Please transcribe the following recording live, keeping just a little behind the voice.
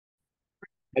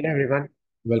Hello everyone.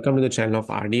 Welcome to the channel of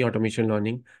RD Automation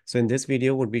Learning. So in this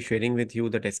video, we'll be sharing with you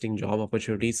the testing job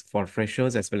opportunities for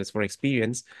freshers as well as for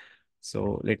experience.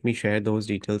 So let me share those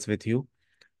details with you.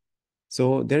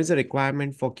 So there is a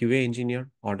requirement for QA engineer,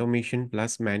 automation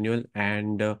plus manual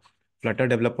and Flutter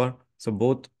developer. So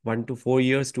both 1 to 4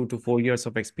 years, 2 to 4 years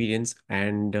of experience.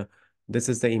 And this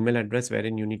is the email address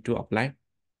wherein you need to apply.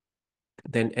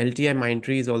 Then LTI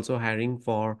Mindtree is also hiring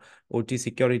for OT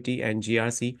security and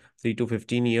GRC 3 to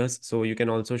 15 years. So you can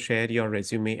also share your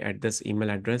resume at this email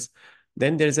address.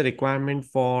 Then there is a requirement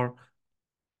for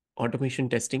automation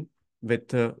testing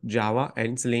with Java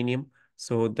and Selenium.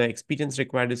 So the experience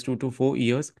required is 2 to 4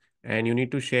 years, and you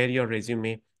need to share your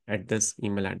resume at this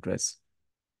email address.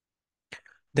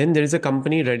 Then there is a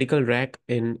company, Radical Rack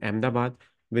in Ahmedabad,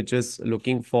 which is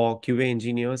looking for QA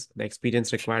engineers. The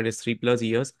experience required is 3+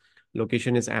 years.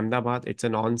 Location is Ahmedabad. It's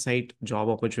an on-site job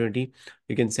opportunity.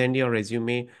 You can send your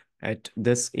resume at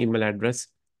this email address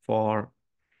for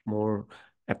more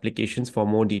applications, for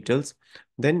more details.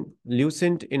 Then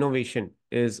Lucent Innovation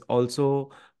is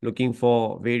also looking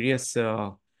for various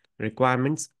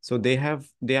requirements. So they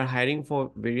are hiring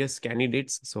for various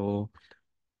candidates. So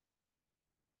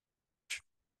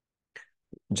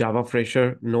Java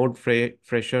fresher,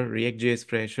 fresher, React.js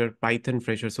fresher, Python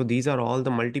fresher. So these are all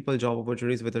the multiple job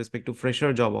opportunities with respect to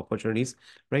fresher job opportunities,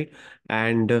 right?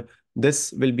 And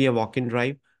this will be a walk-in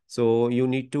drive. So you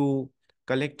need to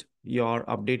collect your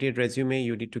updated resume.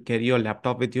 You need to carry your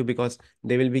laptop with you because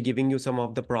they will be giving you some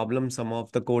of the problems, some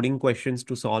of the coding questions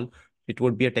to solve. It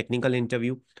would be a technical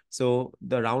interview. So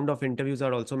the round of interviews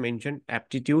are also mentioned: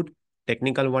 aptitude,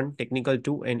 technical 1, technical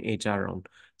 2, and HR round.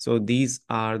 So these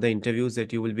are the interviews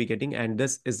that you will be getting, and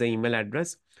this is the email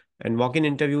address. And walk-in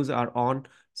interviews are on.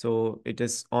 So it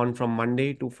is on from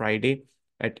Monday to Friday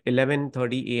at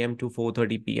 11:30 a.m. to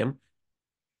 4:30 p.m.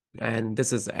 And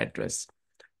this is the address.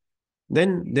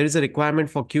 Then there is a requirement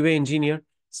for QA engineer.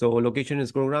 So location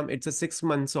is program. It's a 6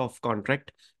 months of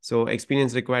contract. So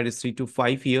experience required is 3 to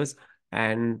 5 years,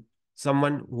 and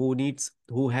someone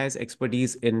who has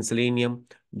expertise in Selenium,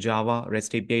 Java,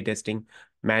 REST API testing,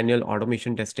 manual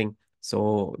automation testing.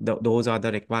 So those are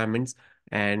the requirements,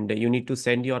 and you need to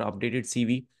send your updated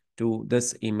CV to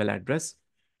this email address.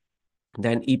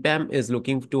 Then EPAM is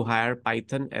looking to hire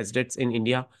Python SDETs in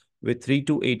India with 3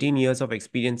 to 18 years of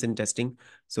experience in testing.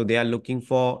 So they are looking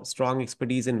for strong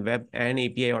expertise in web and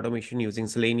API automation using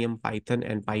Selenium, Python,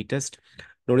 and PyTest.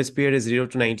 Notice period is 0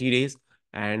 to 90 days,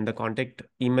 and the contact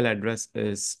email address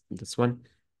is this one.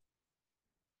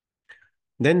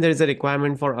 Then there is a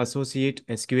requirement for associate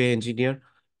SQA engineer.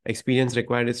 Experience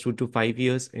required is 2 to 5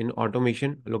 years in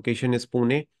automation. Location is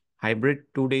Pune. Hybrid,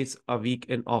 2 days a week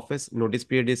in office. Notice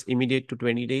period is immediate to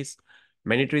 20 days.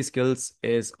 Mandatory skills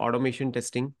is automation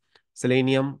testing,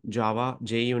 Selenium, Java,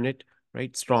 JUnit,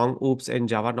 right? Strong OOPS and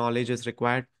Java knowledge is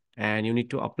required, and you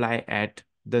need to apply at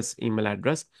this email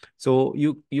address. So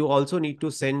you also need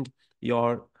to send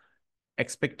your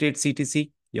expected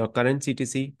CTC, your current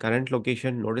CTC, current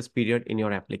location, notice period in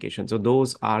your application. So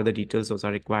those are the details, those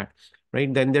are required,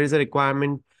 right? Then there is a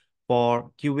requirement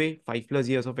for QA, 5+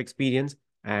 years of experience,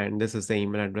 and this is the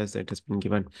email address that has been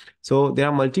given. So there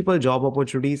are multiple job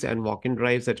opportunities and walk-in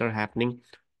drives that are happening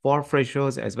for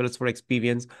freshers as well as for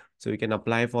experience. So you can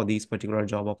apply for these particular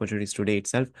job opportunities today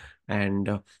itself,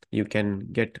 and you can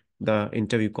get the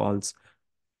interview calls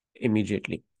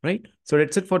immediately, right? So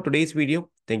that's it for today's video.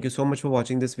 Thank you so much for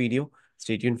watching this video.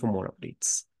 Stay tuned for more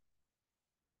updates.